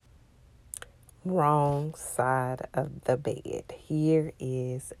Wrong side of the bed. Here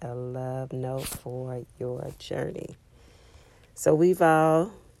is a love note for your journey. So we've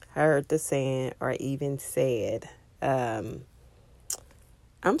all heard the saying or even said, I'm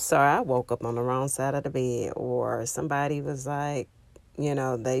sorry, I woke up on the wrong side of the bed. Or somebody was like,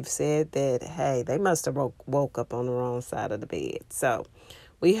 they've said that, hey, they must have woke up on the wrong side of the bed. So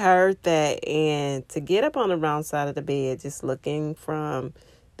we heard that. And to get up on the wrong side of the bed, just looking from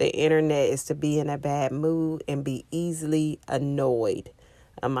the internet, is to be in a bad mood and be easily annoyed.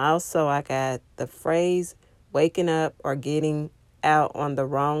 Also, I got the phrase waking up or getting out on the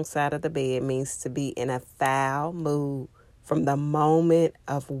wrong side of the bed means to be in a foul mood from the moment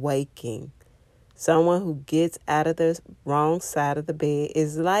of waking. Someone who gets out of the wrong side of the bed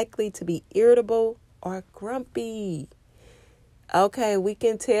is likely to be irritable or grumpy. Okay, we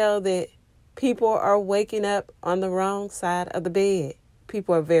can tell that people are waking up on the wrong side of the bed.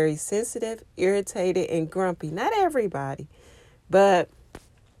 People are very sensitive, irritated, and grumpy. Not everybody. But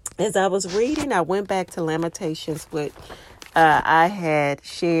as I was reading, I went back to Lamentations, which I had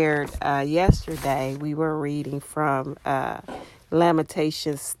shared yesterday. We were reading from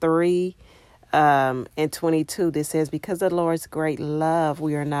Lamentations 3 and 22. That says, because of the Lord's great love,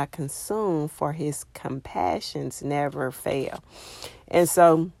 we are not consumed, for his compassions never fail. And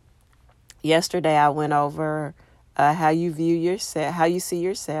so yesterday I went over how you view yourself, how you see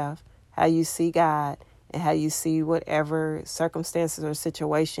yourself, how you see God, and how you see whatever circumstances or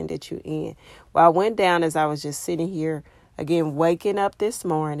situation that you're in. Well, I went down as I was just sitting here, again, waking up this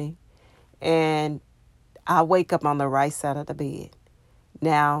morning, and I wake up on the right side of the bed.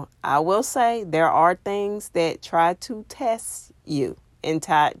 Now, I will say there are things that try to test you and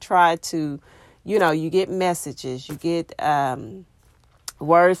try to, you get messages, you get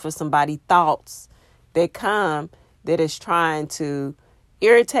words for somebody, thoughts that come that is trying to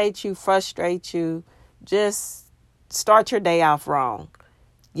irritate you, frustrate you, just start your day off wrong.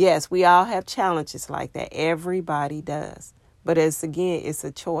 Yes, we all have challenges like that. Everybody does. But it's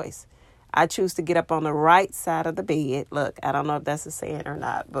a choice. I choose to get up on the right side of the bed. Look, I don't know if that's a saying or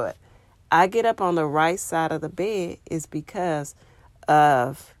not, but I get up on the right side of the bed is because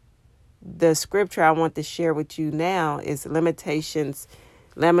of the scripture I want to share with you now is Lamentations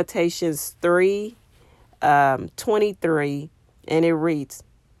 3, 23, and it reads,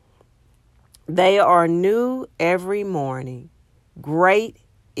 they are new every morning. Great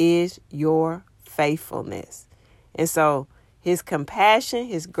is your faithfulness. And so his compassion,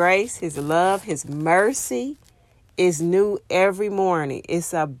 his grace, his love, his mercy is new every morning.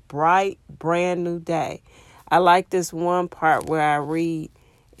 It's a bright, brand new day. I like this one part where I read,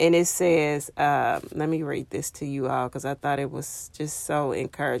 and it says, let me read this to you all because I thought it was just so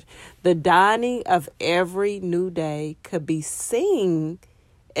encouraging. The dawning of every new day could be seen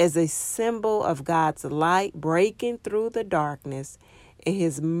as a symbol of God's light breaking through the darkness and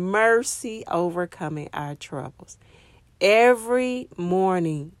his mercy overcoming our troubles. Every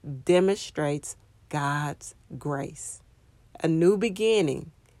morning demonstrates God's grace. A new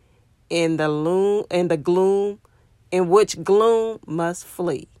beginning in the gloom in which gloom must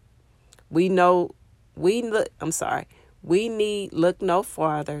flee. We need look no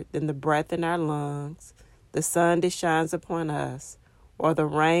farther than the breath in our lungs, the sun that shines upon us, or the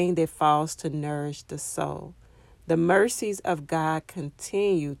rain that falls to nourish the soul. The mercies of God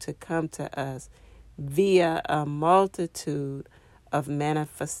continue to come to us via a multitude of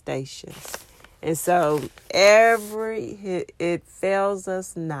manifestations. And so it fails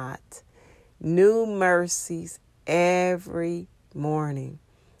us not. New mercies every morning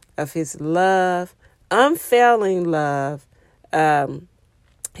of his love, unfailing love,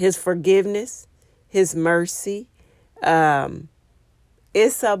 his forgiveness, his mercy.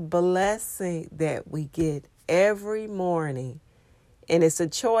 It's a blessing that we get every morning. And it's a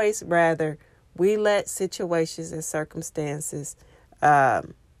choice, rather. We let situations and circumstances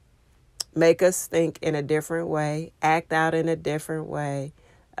make us think in a different way, act out in a different way,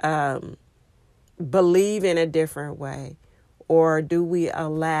 believe in a different way? Or do we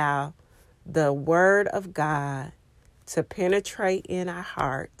allow the word of God to penetrate in our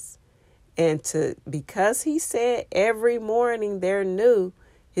hearts and because he said every morning they're new,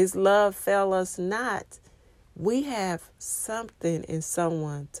 his love fail us not, we have something and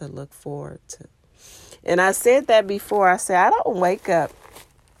someone to look forward to. And I said that before. I said, I don't wake up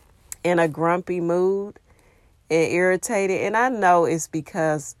in a grumpy mood and irritated. And I know it's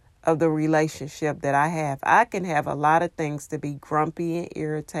because of the relationship that I have. I can have a lot of things to be grumpy and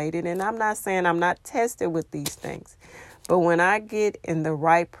irritated. And I'm not saying I'm not tested with these things. But when I get in the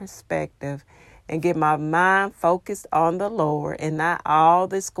right perspective and get my mind focused on the Lord and not all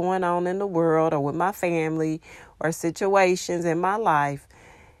that's going on in the world or with my family or situations in my life,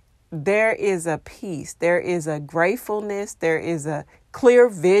 there is a peace. There is a gratefulness. There is a clear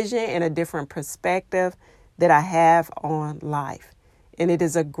vision and a different perspective that I have on life. And it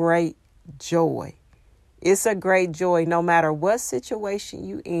is a great joy. It's a great joy no matter what situation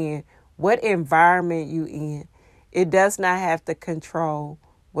you in, what environment you in. It does not have to control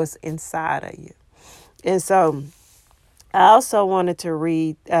what's inside of you. And so I also wanted to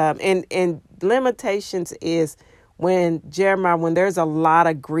read, and Lamentations is when there's a lot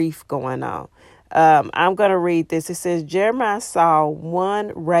of grief going on. I'm going to read this. It says, Jeremiah saw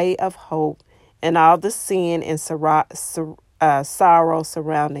one ray of hope in all the sin and sorrow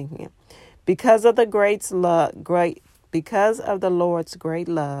surrounding him. Because of the because of the Lord's great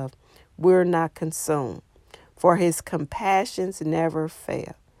love, we're not consumed, for his compassions never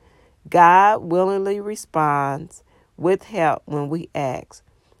fail. God willingly responds with help when we ask.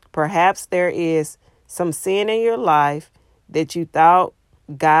 Perhaps there is some sin in your life that you thought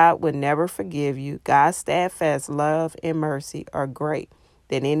God would never forgive you. God's steadfast love and mercy are greater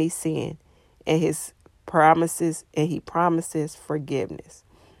than any sin, and he promises forgiveness.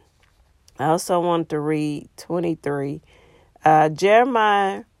 I also want to read 23.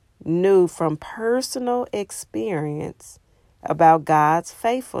 Jeremiah knew from personal experience about God's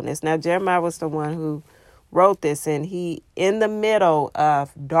faithfulness. Now, Jeremiah was the one who wrote this, and he, in the middle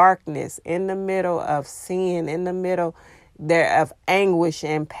of darkness, in the middle of sin, in the middle there of anguish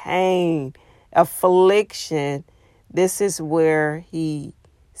and pain, affliction, this is where he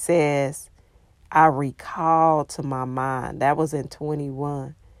says, I recall to my mind. That was in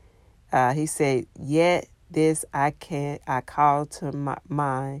 21. He said, yet this I call to my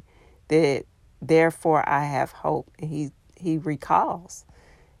mind, that therefore I have hope. And he recalls.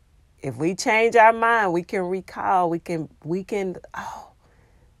 If we change our mind, we can recall, we can,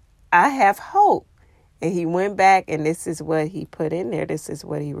 I have hope. And he went back, and this is what he put in there. This is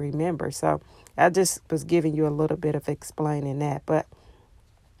what he remembered. So I just was giving you a little bit of explaining that, but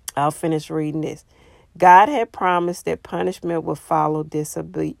I'll finish reading this. God had promised that punishment would follow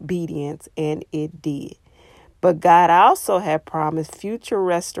disobedience, and it did. But God also had promised future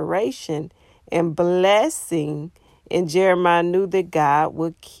restoration and blessing, and Jeremiah knew that God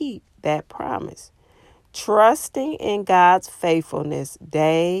would keep that promise. Trusting in God's faithfulness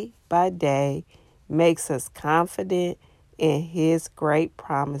day by day makes us confident in his great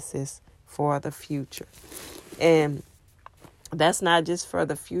promises for the future. And that's not just for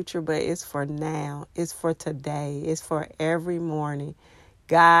the future, but it's for now. It's for today. It's for every morning.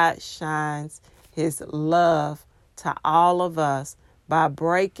 God shines his love to all of us by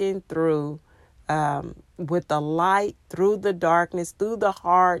breaking through with the light, through the darkness, through the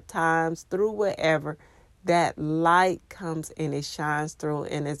hard times, through whatever. That light comes and it shines through.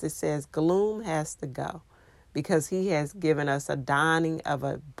 And as it says, gloom has to go, because he has given us a dawning of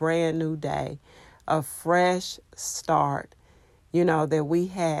a brand new day, a fresh start, that we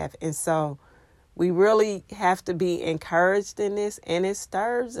have. And so we really have to be encouraged in this, and it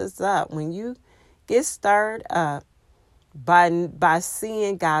stirs us up. When you get stirred up by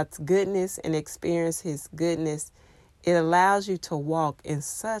seeing God's goodness and experience his goodness, it allows you to walk in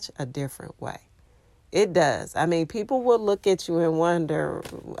such a different way. It does. I mean, people will look at you and wonder,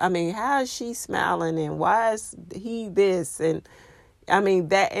 how is she smiling, and why is he this? And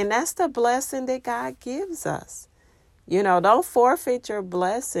that's the blessing that God gives us. Don't forfeit your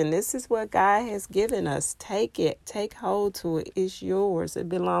blessing. This is what God has given us. Take it. Take hold to it. It's yours. It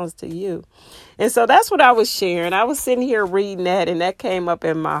belongs to you. And so that's what I was sharing. I was sitting here reading that, and that came up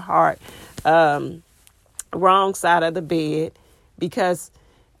in my heart. Wrong side of the bed, because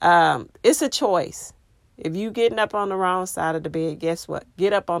it's a choice. If you getting up on the wrong side of the bed, guess what?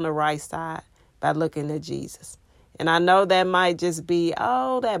 Get up on the right side by looking at Jesus. And I know that might just be,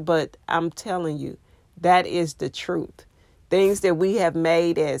 but I'm telling you, that is the truth. Things that we have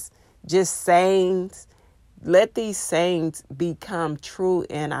made as just sayings, let these sayings become true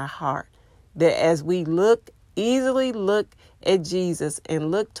in our heart. That as we easily look at Jesus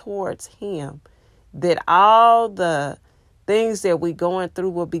and look towards him, that all the things that we're going through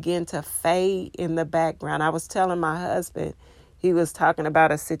will begin to fade in the background. I was telling my husband, he was talking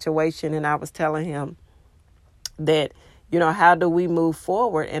about a situation, and I was telling him that, how do we move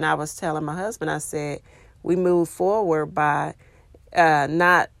forward? And I was telling my husband, I said, we move forward by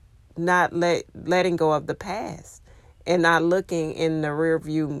not letting go of the past and not looking in the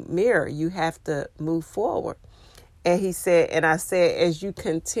rearview mirror. You have to move forward. And he said, and I said, as you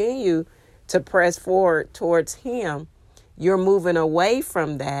continue to press forward towards him, you're moving away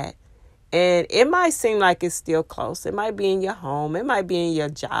from that, And it might seem like it's still close. It might be in your home. It might be in your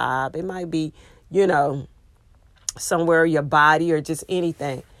job. It might be, somewhere in your body or just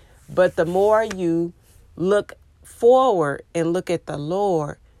anything. But the more you look forward and look at the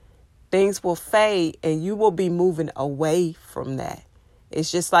Lord, things will fade and you will be moving away from that.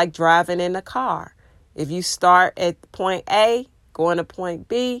 It's just like driving in a car. If you start at point A, going to point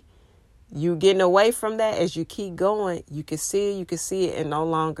B, you getting away from that. As you keep going, you can see it, and no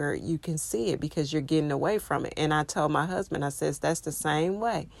longer you can see it because you're getting away from it. And I told my husband, I says, that's the same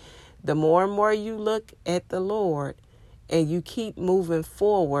way. The more and more you look at the Lord and you keep moving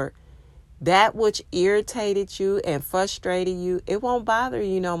forward, that which irritated you and frustrated you, it won't bother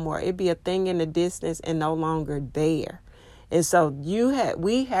you no more. It'd be a thing in the distance and no longer there. And so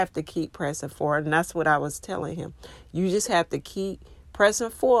we have to keep pressing forward. And that's what I was telling him. You just have to keep pressing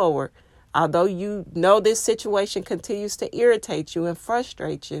forward. Although you know this situation continues to irritate you and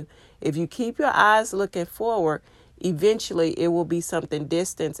frustrate you, if you keep your eyes looking forward, eventually it will be something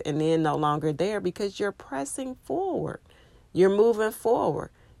distant and then no longer there because you're pressing forward. You're moving forward.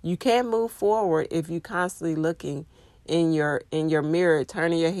 You can't move forward if you're constantly looking in your mirror,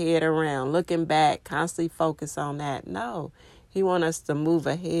 turning your head around, looking back, constantly focus on that. No, he wants us to move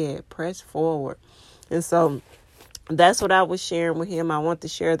ahead, press forward. And so that's what I was sharing with him. I want to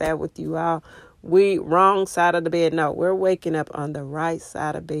share that with you all. We wrong side of the bed. No, we're waking up on the right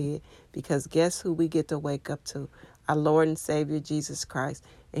side of bed because guess who we get to wake up to? Our Lord and Savior, Jesus Christ.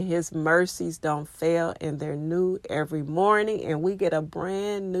 And his mercies don't fail and they're new every morning. And we get a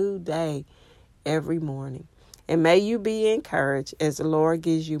brand new day every morning. And may you be encouraged as the Lord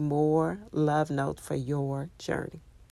gives you more love notes for your journey.